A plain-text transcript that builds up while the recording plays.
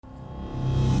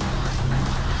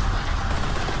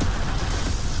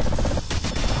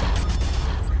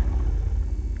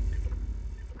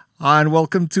Hi, and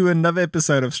welcome to another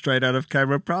episode of Straight Out of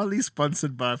Camera, proudly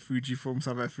sponsored by Fujifilm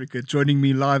South Africa. Joining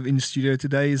me live in studio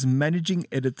today is Managing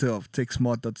Editor of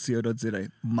TechSmart.co.za,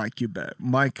 Mike Hubert.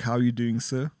 Mike, how are you doing,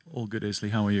 sir? All good, Esley.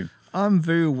 How are you? I'm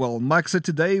very well, Mike. So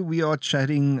today we are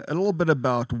chatting a little bit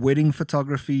about wedding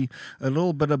photography, a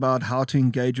little bit about how to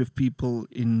engage with people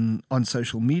on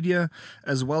social media,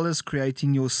 as well as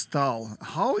creating your style.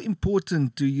 How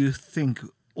important do you think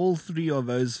all three of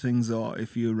those things are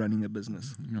if you're running a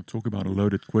business? Talk about a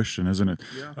loaded question, isn't it?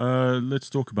 Yeah. Let's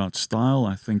talk about style.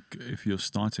 I think if you're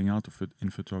starting out in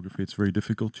photography, it's very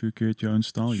difficult to create your own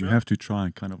style. Sure. You have to try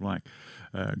and kind of like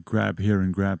grab here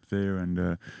and grab there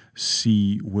and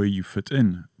see where you fit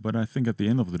in. But I think at the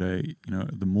end of the day,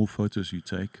 the more photos you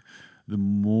take, the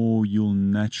more you'll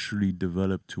naturally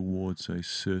develop towards a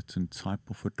certain type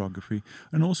of photography.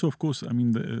 And also, of course, I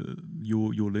mean,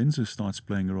 your lenses starts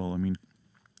playing a role. I mean,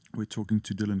 we're talking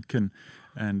to Dylan Kinn,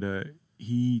 and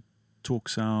he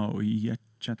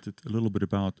chatted a little bit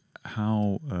about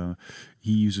how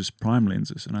he uses prime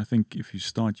lenses. And I think if you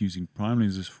start using prime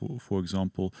lenses, for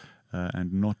example,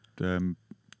 and not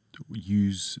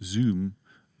use zoom,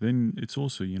 then it's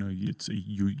also,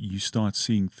 you start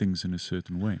seeing things in a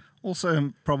certain way.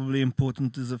 Also, probably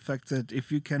important is the fact that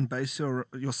if you can base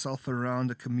yourself around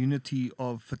a community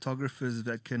of photographers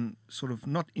that can sort of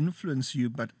not influence you,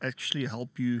 but actually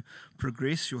help you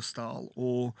progress your style,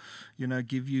 or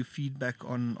give you feedback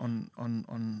on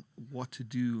what to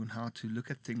do and how to look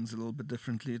at things a little bit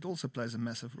differently, it also plays a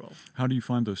massive role. How do you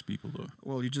find those people, though?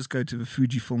 Well, you just go to the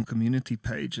Fujifilm community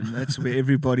page, and that's where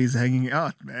everybody's hanging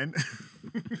out, man.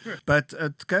 But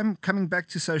coming back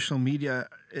to social media,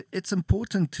 it's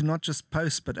important to not just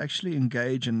post, but actually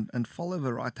engage and follow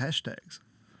the right hashtags.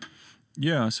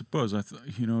 Yeah, I suppose.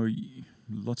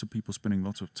 Lots of people spending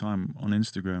lots of time on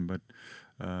Instagram, but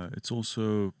it's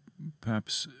also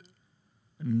perhaps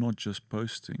not just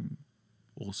posting,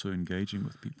 also engaging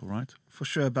with people, right? For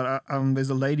sure, but there's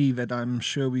a lady that I'm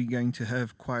sure we're going to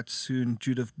have quite soon,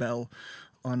 Judith Bell,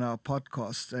 on our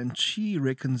podcast, and she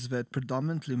reckons that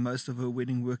predominantly most of her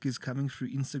wedding work is coming through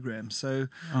Instagram. So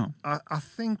I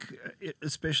think,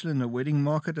 especially in the wedding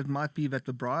market, it might be that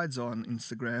the brides are on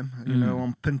Instagram,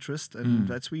 on Pinterest, and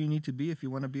that's where you need to be if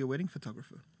you want to be a wedding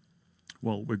photographer.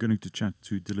 Well, we're going to chat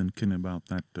to Dylan Kinn about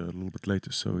that a little bit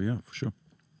later, so yeah, for sure.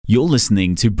 You're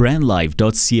listening to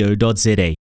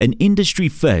brandlive.co.za, an industry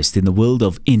first in the world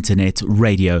of internet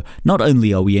radio. Not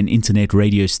only are we an internet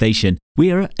radio station, we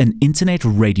are an internet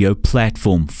radio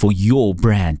platform for your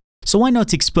brand. So why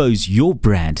not expose your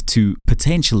brand to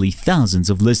potentially thousands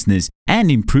of listeners and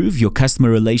improve your customer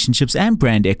relationships and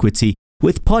brand equity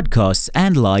with podcasts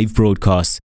and live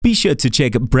broadcasts? Be sure to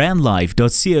check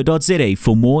brandlive.co.za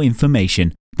for more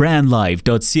information.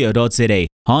 brandlive.co.za,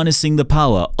 harnessing the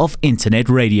power of internet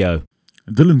radio.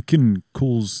 Dylan Kinn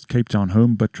calls Cape Town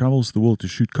home but travels the world to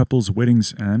shoot couples,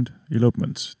 weddings and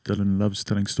elopements. Dylan loves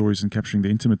telling stories and capturing the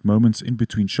intimate moments in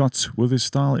between shots, with his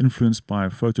style influenced by a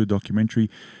photo documentary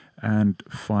and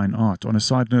fine art. On a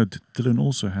side note, Dylan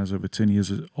also has over 10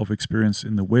 years of experience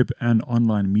in the web and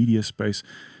online media space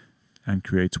and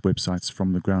creates websites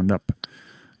from the ground up.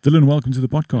 Dylan, welcome to the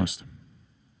podcast.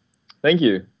 Thank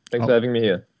you. Thanks for having me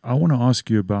here. I want to ask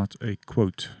you about a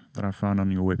quote that I found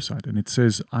on your website, and it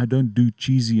says, "I don't do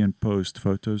cheesy and posed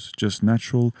photos, just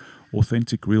natural,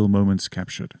 authentic, real moments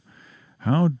captured."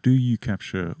 How do you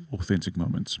capture authentic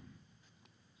moments?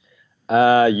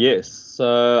 Yes.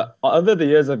 So over the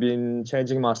years, I've been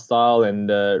changing my style and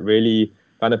really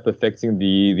kind of perfecting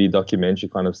the documentary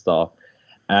kind of style.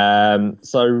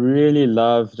 So I really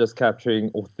love just capturing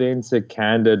authentic,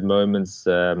 candid moments,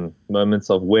 moments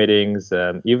of weddings,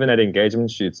 even at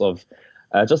engagement shoots of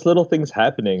just little things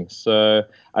happening. So,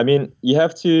 I mean, you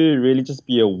have to really just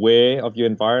be aware of your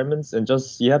environments and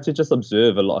you have to just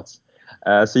observe a lot.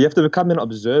 So you have to become an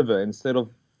observer instead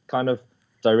of kind of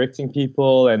directing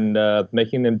people and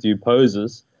making them do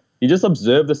poses. You just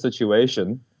observe the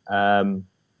situation, and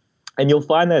you'll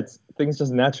find that things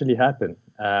just naturally happen.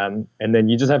 And then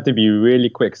you just have to be really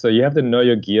quick. So you have to know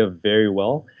your gear very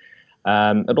well.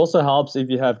 It also helps if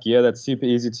you have gear that's super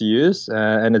easy to use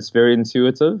and it's very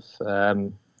intuitive.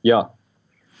 For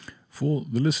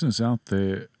the listeners out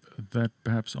there that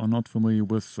perhaps are not familiar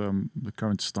with the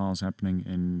current styles happening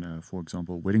in, for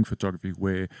example, wedding photography,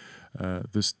 where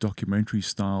this documentary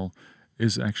style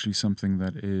is actually something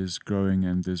that is growing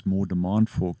and there's more demand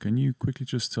for, can you quickly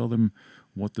just tell them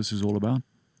what this is all about?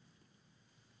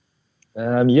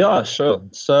 Yeah, sure.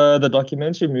 So the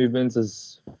documentary movement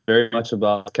is very much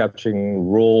about capturing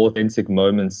raw, authentic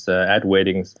moments at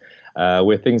weddings,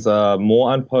 where things are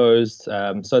more unposed.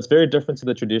 So it's very different to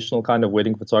the traditional kind of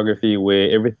wedding photography where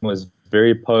everything was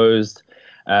very posed.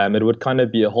 It would kind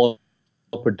of be a whole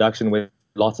production with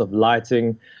lots of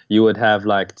lighting. You would have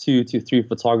like 2 to 3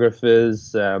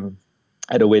 photographers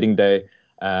at a wedding day.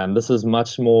 This is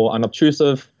much more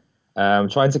unobtrusive,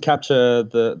 trying to capture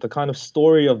the kind of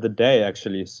story of the day,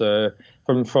 actually. So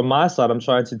from my side, I'm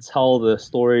trying to tell the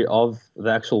story of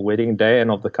the actual wedding day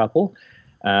and of the couple.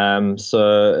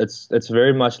 So it's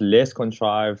very much less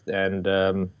contrived,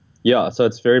 and yeah, so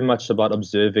it's very much about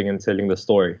observing and telling the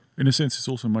story. In a sense, it's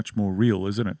also much more real,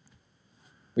 isn't it?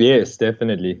 Yes,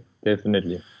 definitely,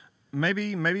 definitely.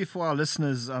 Maybe for our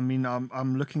listeners, I mean,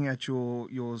 I'm looking at your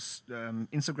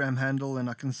Instagram handle, and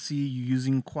I can see you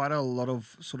using quite a lot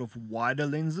of sort of wider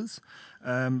lenses,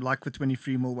 like the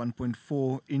 23mm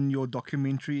 1.4 in your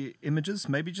documentary images.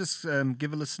 Maybe just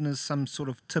give our listeners some sort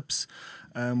of tips,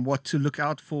 what to look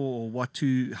out for, or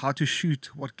how to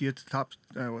shoot, what gear to type.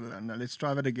 Well, no, let's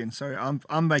try that again. Sorry,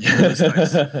 I'm making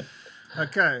mistakes.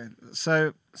 Okay,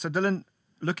 so Dylan,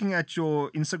 looking at your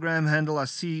Instagram handle, I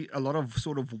see a lot of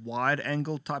sort of wide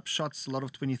angle type shots, a lot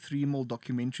of 23mm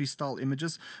documentary style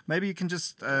images. Maybe you can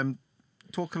just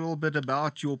talk a little bit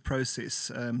about your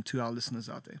process to our listeners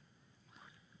out there.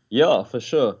 Yeah, for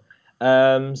sure.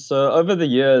 So over the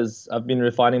years, I've been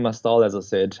refining my style, as I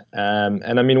said.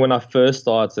 And I mean, when I first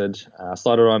started, I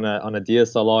started on a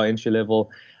DSLR entry level.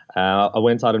 I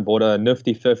went out and bought a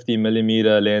nifty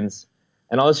 50mm lens,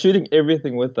 and I was shooting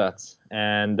everything with that.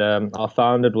 And I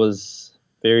found it was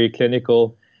very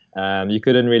clinical. You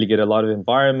couldn't really get a lot of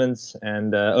environments.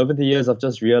 And over the years, I've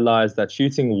just realized that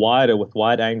shooting wider with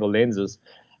wide angle lenses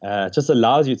just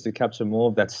allows you to capture more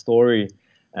of that story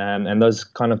and those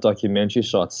kind of documentary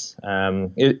shots.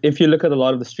 If you look at a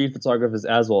lot of the street photographers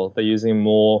as well, they're using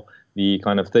more the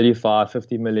kind of 35,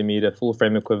 50mm full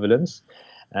frame equivalents.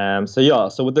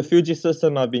 So with the Fuji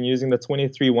system, I've been using the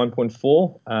 23 1.4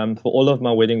 for all of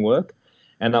my wedding work.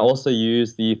 And I also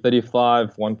use the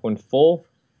 35 1.4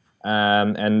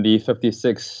 and the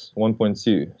 56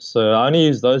 1.2. So I only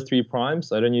use those 3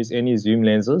 primes. I don't use any zoom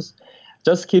lenses.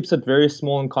 Just keeps it very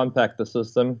small and compact, the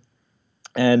system.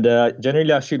 And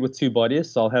generally I shoot with 2 bodies.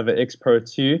 So I'll have an X Pro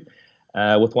 2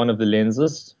 with one of the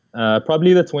lenses.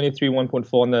 Probably the 23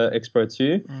 1.4 on the X Pro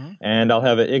 2, and I'll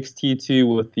have an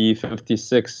XT2 with the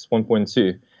 56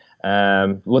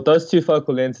 1.2. With those 2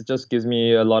 focal lengths, it just gives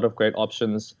me a lot of great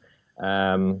options.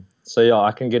 So yeah,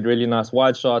 I can get really nice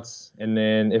wide shots, and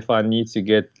then if I need to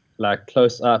get like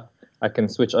close up, I can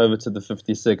switch over to the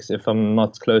 56 if I'm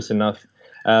not close enough.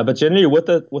 But generally, with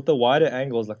the wider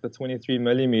angles, like the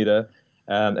 23mm,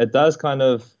 it does kind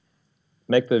of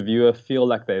make the viewer feel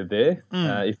like they're there,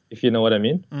 if you know what I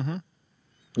mean. Mm-hmm.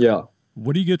 Yeah.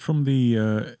 What do you get from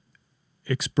the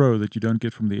X Pro that you don't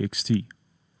get from the XT?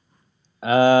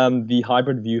 The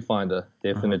hybrid viewfinder,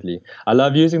 definitely. I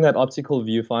love using that optical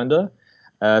viewfinder,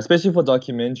 especially for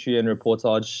documentary and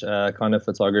reportage kind of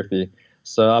photography.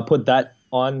 So I put that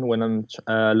on when I'm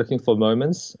looking for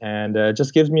moments, and it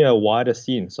just gives me a wider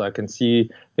scene, so I can see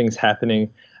things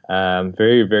happening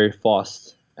very, very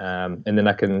fast. And then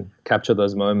I can capture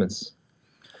those moments.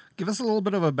 Give us a little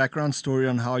bit of a background story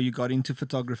on how you got into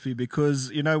photography,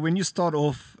 because, you know, when you start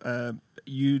off,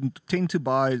 you tend to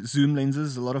buy zoom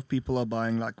lenses. A lot of people are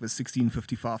buying like the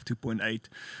 16-55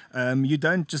 2.8. You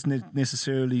don't just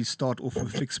necessarily start off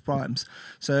with fixed primes.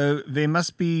 So there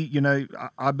must be, you know,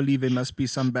 I believe there must be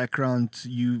some background.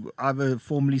 You either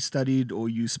formally studied or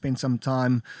you spent some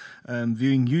time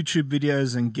viewing YouTube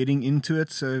videos and getting into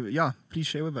it. So yeah, please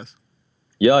share with us.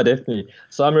 Yeah, definitely.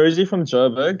 So I'm originally from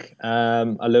Joburg.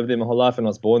 I lived there my whole life and I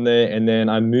was born there. And then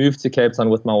I moved to Cape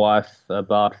Town with my wife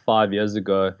about 5 years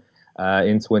ago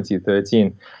in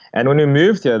 2013. And when we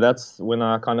moved here, that's when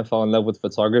I kind of fell in love with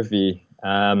photography.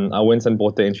 I went and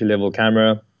bought the entry-level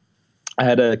camera. I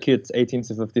had a kit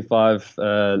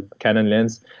 18-55 Canon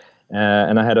lens,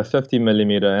 and I had a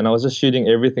 50mm, and I was just shooting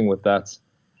everything with that.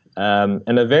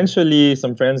 And eventually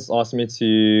some friends asked me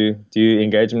to do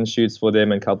engagement shoots for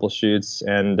them and couple shoots,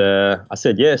 and I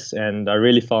said yes, and I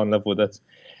really fell in love with it.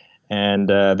 And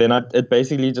then it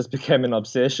basically just became an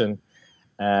obsession.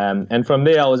 And from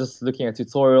there, I was just looking at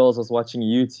tutorials, I was watching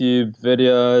YouTube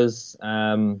videos.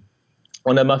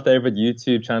 One of my favorite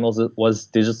YouTube channels was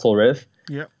Digital Rev.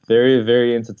 Yeah. Very,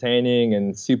 very entertaining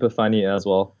and super funny as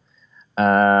well.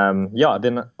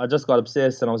 Then I just got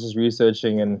obsessed and I was just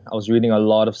researching and I was reading a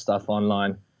lot of stuff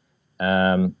online.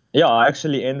 I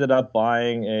actually ended up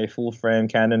buying a full frame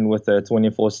Canon with a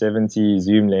 24-70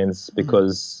 zoom lens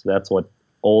because that's what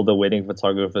all the wedding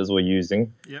photographers were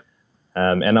using. Yep.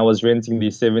 And I was renting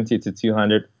the 70 to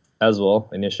 200 as well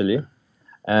initially.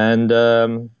 And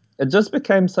it just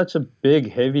became such a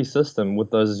big, heavy system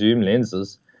with those zoom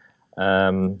lenses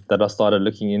that I started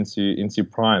looking into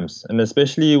primes. And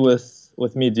especially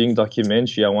with me doing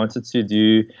documentary, I wanted to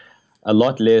do a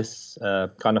lot less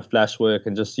kind of flash work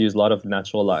and just use a lot of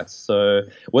natural lights. So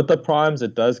with the primes,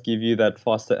 it does give you that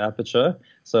faster aperture.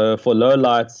 So for low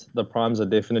lights, the primes are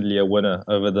definitely a winner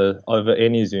over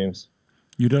any zooms.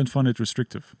 You don't find it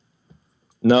restrictive?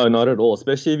 No, not at all,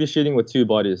 especially if you're shooting with two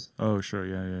bodies. Oh, sure.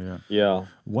 Yeah. Yeah.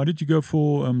 Why did you go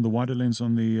for the wider lens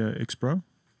on the X Pro?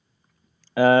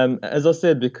 As I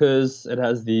said, because it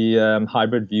has the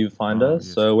hybrid viewfinder.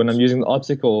 Yes, so when I'm using the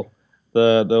optical,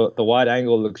 the wide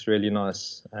angle looks really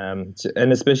nice, and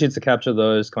especially to capture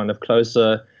those kind of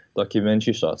closer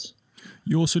documentary shots.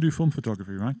 You also do film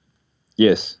photography, right?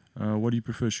 Yes. What do you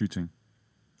prefer shooting?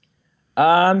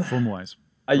 Film-wise?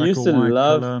 I Black used or to white,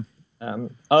 love... color?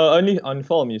 only on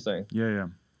film, you're saying? Yeah.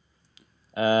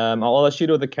 I shoot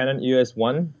with the Canon EOS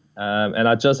 1, and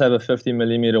I just have a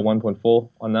 50mm 1.4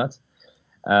 on that.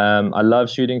 I love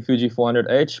shooting Fuji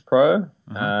 400H Pro,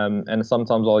 and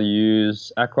sometimes I'll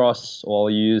use Acros or I'll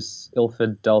use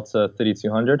Ilford Delta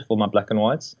 3200 for my black and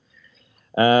whites.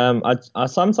 I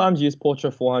sometimes use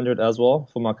Portra 400 as well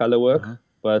for my color work,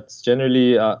 but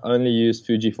generally I only use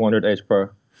Fuji 400H Pro.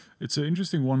 It's an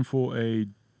interesting one for a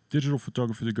digital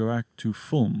photographer to go back to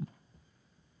film.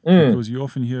 Because you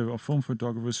often hear of film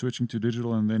photographers switching to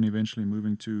digital and then eventually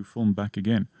moving to film back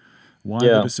again. Why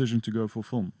the decision to go for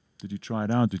film? Did you try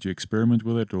it out? Did you experiment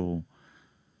with it? Or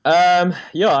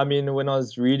I mean, when I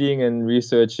was reading and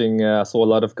researching, I saw a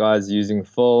lot of guys using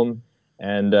film,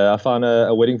 and I found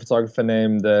a wedding photographer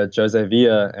named Jose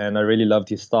Villa, and I really loved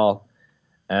his style.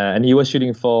 And he was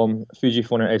shooting film Fuji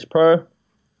 400H Pro,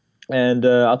 and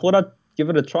I thought I'd give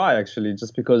it a try, actually,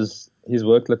 just because his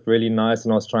work looked really nice,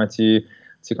 and I was trying to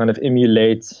kind of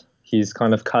emulate his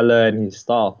kind of color and his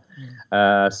style.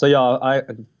 I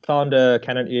found a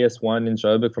Canon EOS 1 in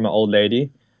Joburg from an old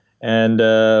lady, and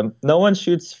no one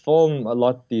shoots film a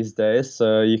lot these days,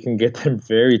 so you can get them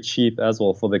very cheap as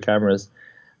well for the cameras.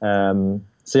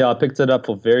 I picked it up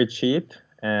for very cheap,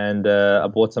 and I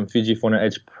bought some Fuji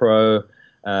 400H Pro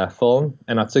film,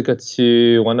 and I took it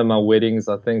to one of my weddings,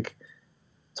 I think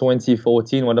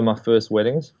 2014, one of my first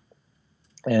weddings,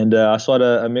 and I shot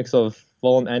a mix of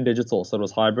film and digital, so it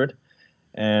was hybrid.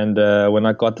 And when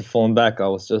I got the film back, I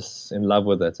was just in love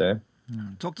with it.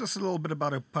 Talk to us a little bit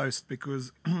about a post,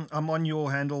 because I'm on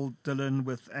your handle, Dylan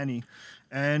with Annie,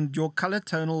 and your color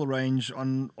tonal range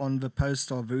on the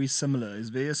post are very similar.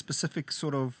 Is there a specific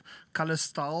sort of color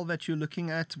style that you're looking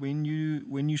at when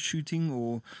you're shooting,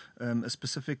 or a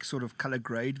specific sort of color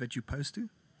grade that you post to?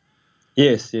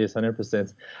 Yes,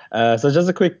 100%. So just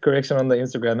a quick correction on the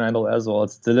Instagram handle as well.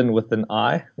 It's Dylan with an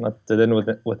I, not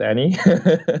Dylan with Annie.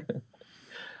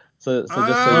 So just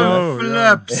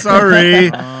flip.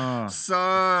 Sorry.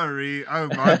 Sorry. Oh,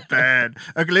 my bad.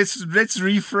 Okay, let's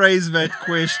rephrase that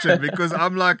question, because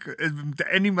I'm like,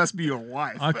 Annie must be your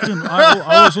wife. I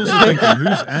was also thinking,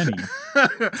 who's Annie?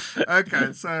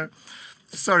 Okay, so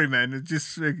sorry, man.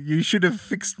 You should have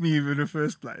fixed me in the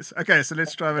first place. Okay, so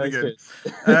let's try that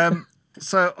again.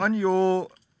 So on your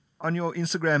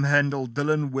Instagram handle,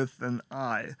 Dylan with an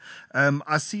I,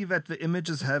 I see that the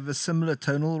images have a similar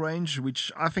tonal range, which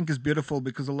I think is beautiful,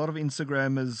 because a lot of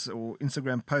Instagrammers or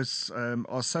Instagram posts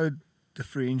are so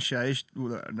differentiated.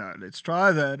 No, let's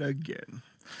try that again.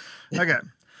 Okay.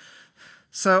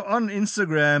 So on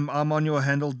Instagram, I'm on your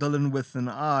handle, Dylan with an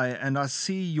I, and I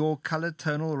see your color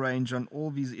tonal range on all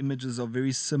these images are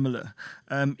very similar.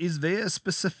 Is there a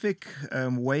specific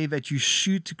way that you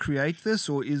shoot to create this,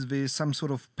 or is there some sort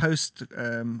of post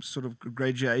sort of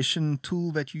gradation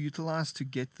tool that you utilize to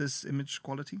get this image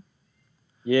quality?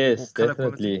 Yes,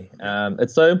 definitely.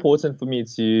 It's so important for me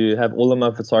to have all of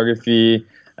my photography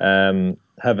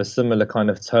have a similar kind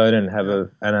of tone and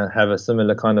have a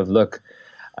similar kind of look.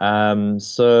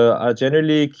 So I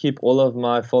generally keep all of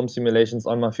my film simulations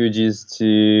on my Fujis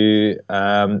to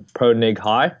Pro Neg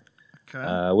High,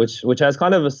 which has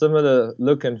kind of a similar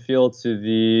look and feel to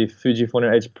the Fuji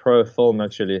 400H Pro film,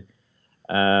 actually.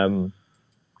 I'll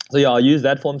use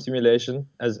that film simulation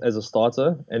as a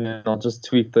starter, and then I'll just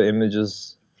tweak the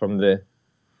images from there.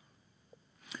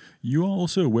 You are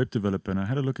also a web developer, and I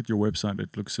had a look at your website.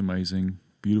 It looks amazing.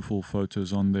 Beautiful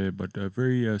photos on there, but a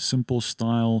very simple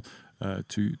style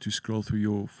to scroll through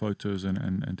your photos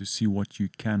and to see what you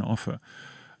can offer.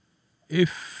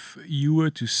 If you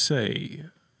were to say,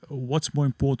 what's more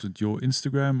important, your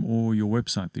Instagram or your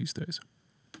website these days?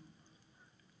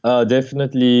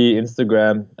 Definitely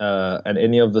Instagram and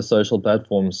any of the social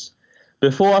platforms.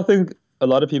 Before, I think a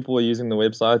lot of people were using the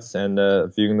websites and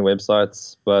viewing the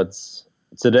websites, but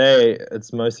today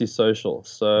it's mostly social.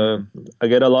 So I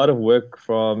get a lot of work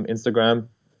from Instagram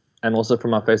and also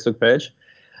from my Facebook page.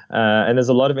 And there's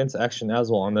a lot of interaction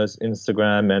as well on those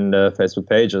Instagram and Facebook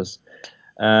pages.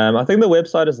 I think the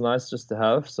website is nice just to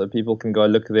have, so people can go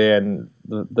look there, and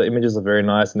the images are very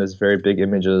nice, and there's very big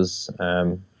images.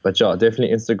 But yeah, definitely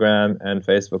Instagram and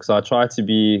Facebook. So I try to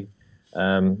be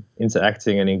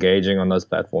interacting and engaging on those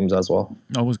platforms as well.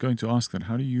 I was going to ask that.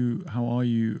 How do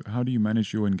you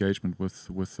manage your engagement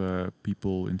with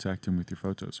people interacting with your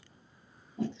photos?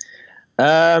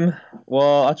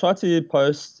 Well, I try to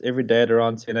post every day at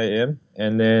around 10 a.m.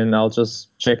 and then I'll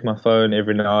just check my phone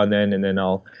every now and then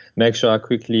I'll make sure I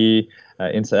quickly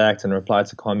interact and reply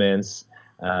to comments.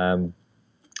 I'll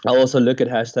also look at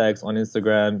hashtags on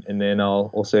Instagram, and then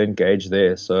I'll also engage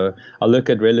there. So I'll look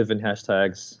at relevant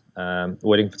hashtags,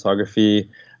 wedding photography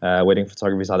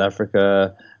South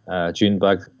Africa,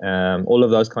 Junebug, all of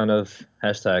those kind of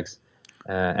hashtags.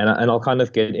 And I'll kind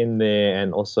of get in there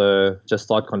and also just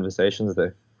start conversations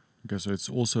there. Okay, so it's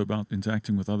also about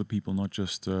interacting with other people, not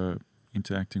just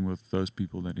interacting with those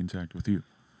people that interact with you.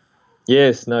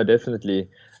 Yes, no, definitely.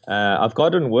 I've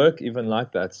gotten work even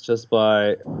like that, just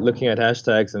by looking at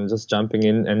hashtags and just jumping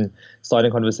in and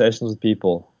starting conversations with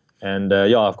people. And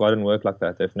yeah, I've gotten work like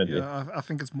that, definitely. Yeah, I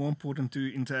think it's more important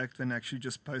to interact than actually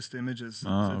just post images.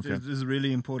 Okay. It is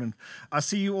really important. I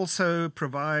see you also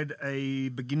provide a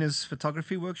beginner's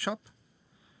photography workshop.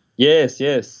 Yes.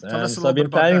 Tell us a So little I've bit been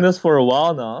about planning that. this for a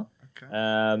while now.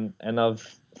 Okay. And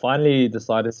I've finally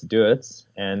decided to do it.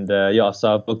 And yeah,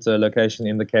 so I've booked a location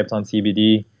in the Cape Town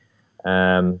CBD.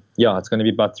 Yeah, it's going to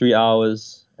be about 3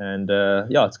 hours. And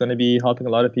yeah, it's going to be helping a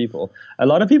lot of people. A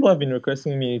lot of people have been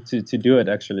requesting me to do it,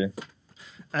 actually.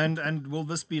 And will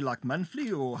this be like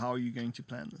monthly, or how are you going to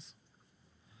plan this?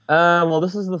 Well,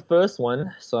 this is the first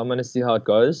one, so I'm going to see how it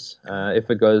goes. If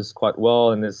it goes quite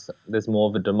well and there's more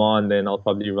of a demand, then I'll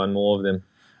probably run more of them.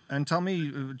 And tell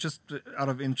me, just out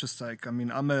of interest sake, I mean,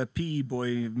 I'm a PE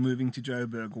boy moving to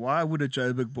Joburg. Why would a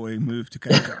Joburg boy move to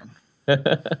Cape Town?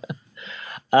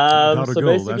 So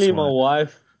basically, my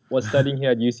wife was studying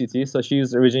here at UCT, so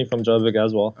she's originally from Joburg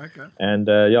as well. Okay. And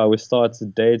yeah, we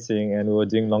started dating and we were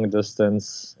doing long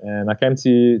distance. And I came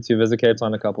to visit Cape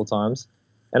Town a couple times,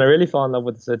 and I really fell in love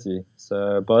with the city.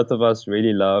 So both of us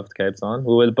really loved Cape Town.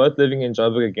 We were both living in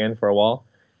Joburg again for a while,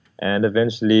 and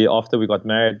eventually, after we got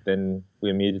married, then we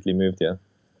immediately moved here.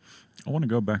 I want to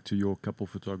go back to your couple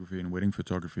photography and wedding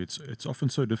photography. It's often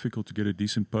so difficult to get a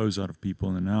decent pose out of people,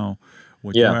 and now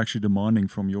what you're actually demanding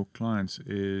from your clients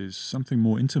is something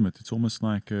more intimate. It's almost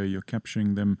like you're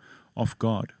capturing them off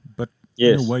guard, but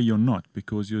in a way you're not,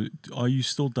 because are you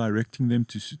still directing them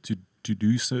to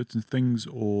do certain things,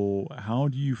 or how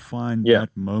do you find that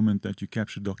moment that you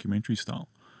capture documentary style?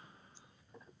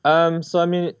 So, I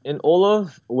mean, in all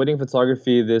of wedding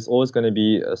photography, there's always going to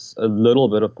be a little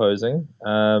bit of posing.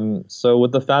 So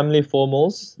with the family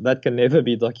formals, that can never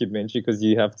be documentary because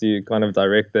you have to kind of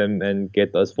direct them and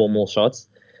get those formal shots.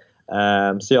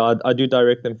 So yeah, I do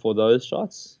direct them for those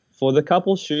shots. For the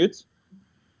couple shoots,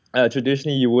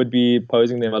 traditionally you would be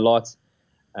posing them a lot.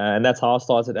 And that's how I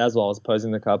started as well. I was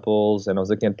posing the couples, and I was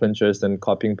looking at Pinterest and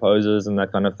copying poses and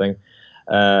that kind of thing.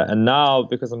 And now,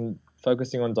 because I'm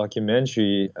focusing on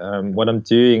documentary, what I'm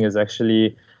doing is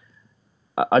actually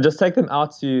I just take them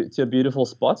out to a beautiful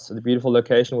spot, a beautiful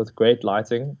location with great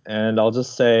lighting, and I'll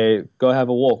just say, go have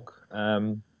a walk.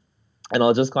 And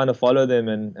I'll just kind of follow them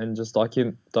and just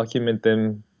document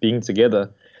them being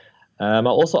together. I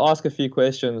also ask a few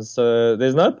questions. So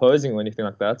there's no posing or anything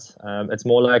like that. It's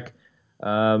more like,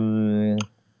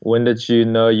 when did you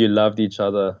know you loved each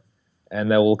other?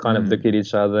 And they will kind of look at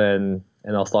each other, and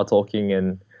I'll start talking,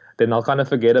 and then I'll kind of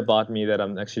forget about me that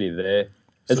I'm actually there,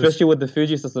 especially with the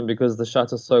Fuji system, because the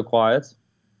shots are so quiet.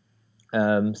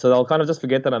 So I'll kind of just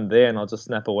forget that I'm there, and I'll just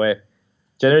snap away.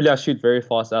 Generally, I shoot very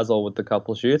fast as well with the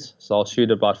couple shoots. So I'll shoot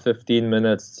about 15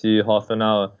 minutes to half an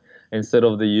hour instead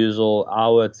of the usual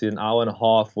hour to an hour and a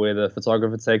half where the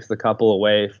photographer takes the couple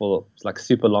away for like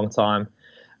super long time.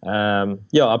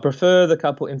 Yeah, I prefer the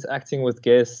couple interacting with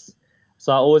guests.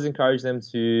 So I always encourage them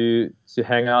to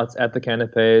hang out at the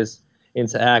canapes,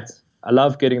 interact. I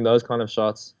love getting those kind of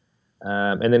shots.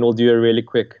 And then we'll do a really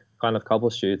quick kind of couple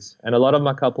shoots. And a lot of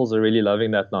my couples are really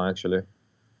loving that now, actually.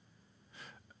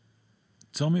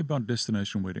 Tell me about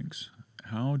destination weddings.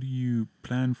 How do you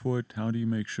plan for it? How do you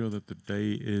make sure that the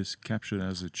day is captured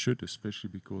as it should, especially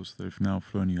because they've now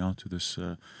flown you out to this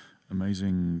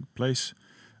amazing place?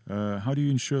 How do you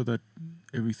ensure that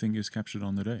everything is captured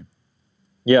on the day?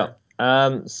 Yeah.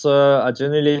 So I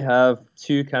generally have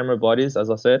 2 camera bodies, as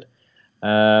I said.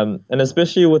 And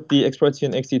especially with the X-Pro 2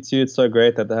 and XT2, it's so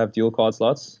great that they have dual card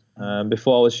slots.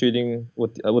 Before I was shooting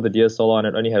with the DSLR and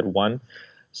it only had one.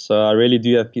 So I really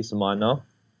do have peace of mind now.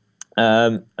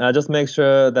 And I just make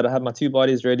sure that I have my 2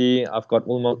 bodies ready. I've got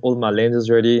all my lenses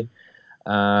ready.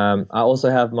 I also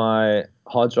have my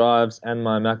hard drives and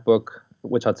my MacBook,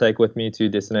 which I take with me to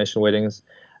destination weddings.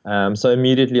 So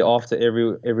immediately after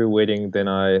every wedding, then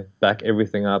I back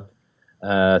everything up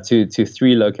to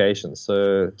 3 locations.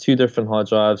 So 2 different hard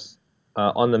drives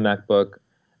on the MacBook,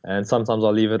 and sometimes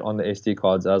I'll leave it on the SD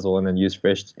cards as well, and then use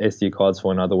fresh SD cards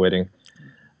for another wedding.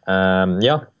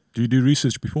 Yeah. Do you do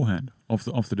research beforehand of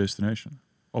the destination,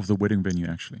 of the wedding venue,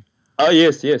 actually? Oh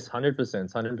yes,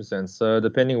 100%. So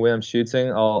depending where I'm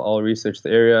shooting, I'll research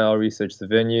the area, I'll research the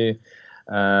venue,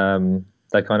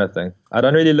 that kind of thing. I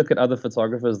don't really look at other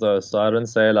photographers though, so I don't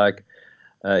say like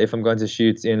if I'm going to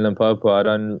shoot in Limpopo, I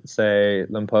don't say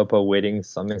Limpopo wedding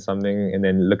something, and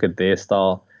then look at their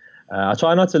style. I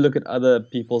try not to look at other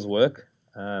people's work.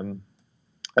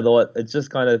 Otherwise, it just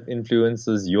kind of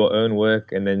influences your own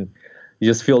work, and then you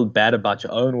just feel bad about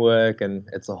your own work, and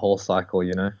it's a whole cycle,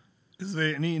 you know. Is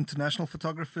there any international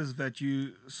photographers that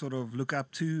you sort of look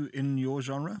up to in your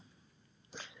genre?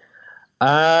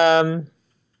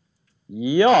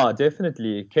 Yeah,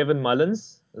 definitely. Kevin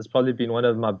Mullins has probably been one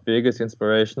of my biggest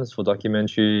inspirations for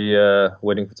documentary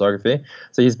wedding photography.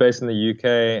 So he's based in the UK,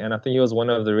 and I think he was one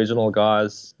of the original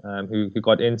guys who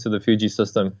got into the Fuji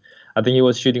system. I think he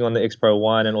was shooting on the X-Pro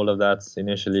 1 and all of that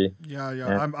initially. Yeah.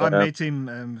 And, I met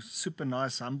him, super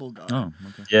nice, humble guy. Oh,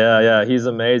 okay. Yeah, he's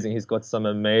amazing. He's got some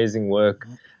amazing work.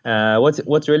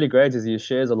 What's really great is he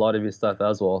shares a lot of his stuff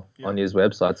as well on his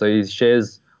website. So he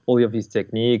shares all of his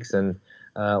techniques and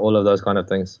all of those kind of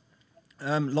things.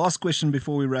 Last question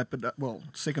before we wrap it up. Well,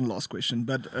 second last question.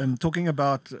 But talking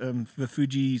about the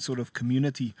Fuji sort of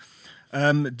community,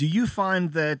 do you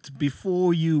find that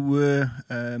before you were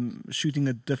shooting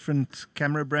a different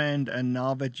camera brand, and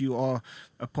now that you are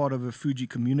a part of a Fuji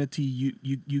community,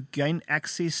 you gain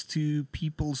access to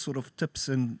people's sort of tips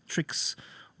and tricks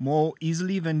more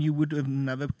easily than you would with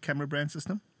another camera brand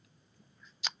system?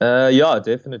 Yeah,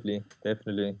 definitely.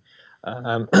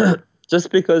 Just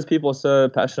because people are so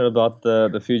passionate about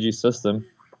the Fuji system,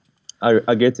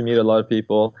 I get to meet a lot of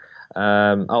people.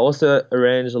 I also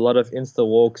arrange a lot of Insta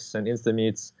walks and Insta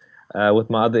meets with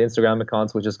my other Instagram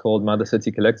accounts, which is called Mother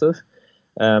City Collective.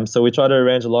 So we try to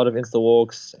arrange a lot of Insta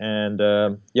walks, and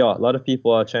a lot of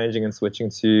people are changing and switching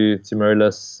to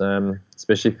mirrorless,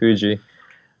 especially Fuji.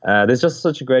 There's just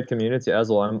such a great community as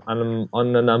well. I'm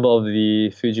on a number of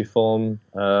the Fujifilm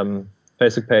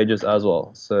Facebook pages as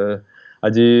well. So I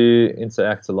do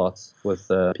interact a lot with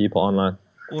people online.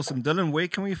 Awesome. Dylan, where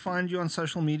can we find you on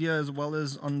social media as well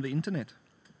as on the internet?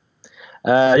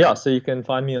 So you can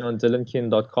find me on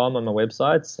dylankin.com on my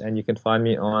website, and you can find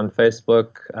me on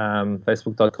Facebook,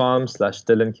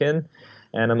 facebook.com/DylanKin.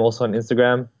 And I'm also on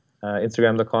Instagram,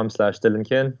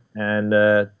 instagram.com/DylanKin, and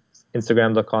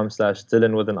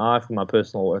Instagram.com/Dylan with an I for my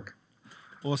personal work.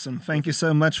 Awesome. Thank you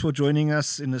so much for joining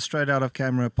us in the Straight Out of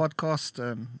Camera podcast.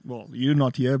 Well, you're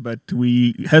not here, but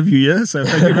we have you here. So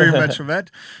thank you very much for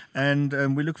that. And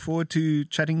we look forward to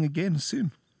chatting again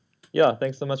soon. Yeah,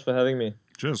 thanks so much for having me.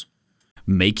 Cheers.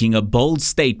 Making a bold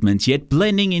statement yet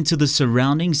blending into the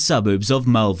surrounding suburbs of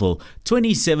Melville,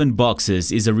 27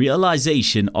 Boxes is a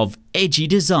realization of edgy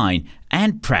design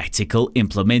and practical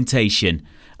implementation.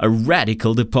 A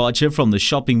radical departure from the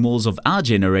shopping malls of our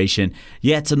generation,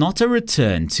 yet not a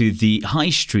return to the high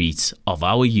streets of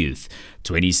our youth.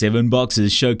 27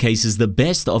 Boxes showcases the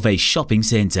best of a shopping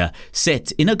centre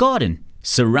set in a garden,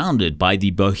 surrounded by the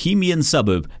bohemian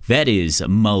suburb that is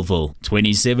Melville.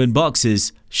 27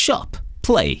 Boxes, shop,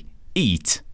 play, eat.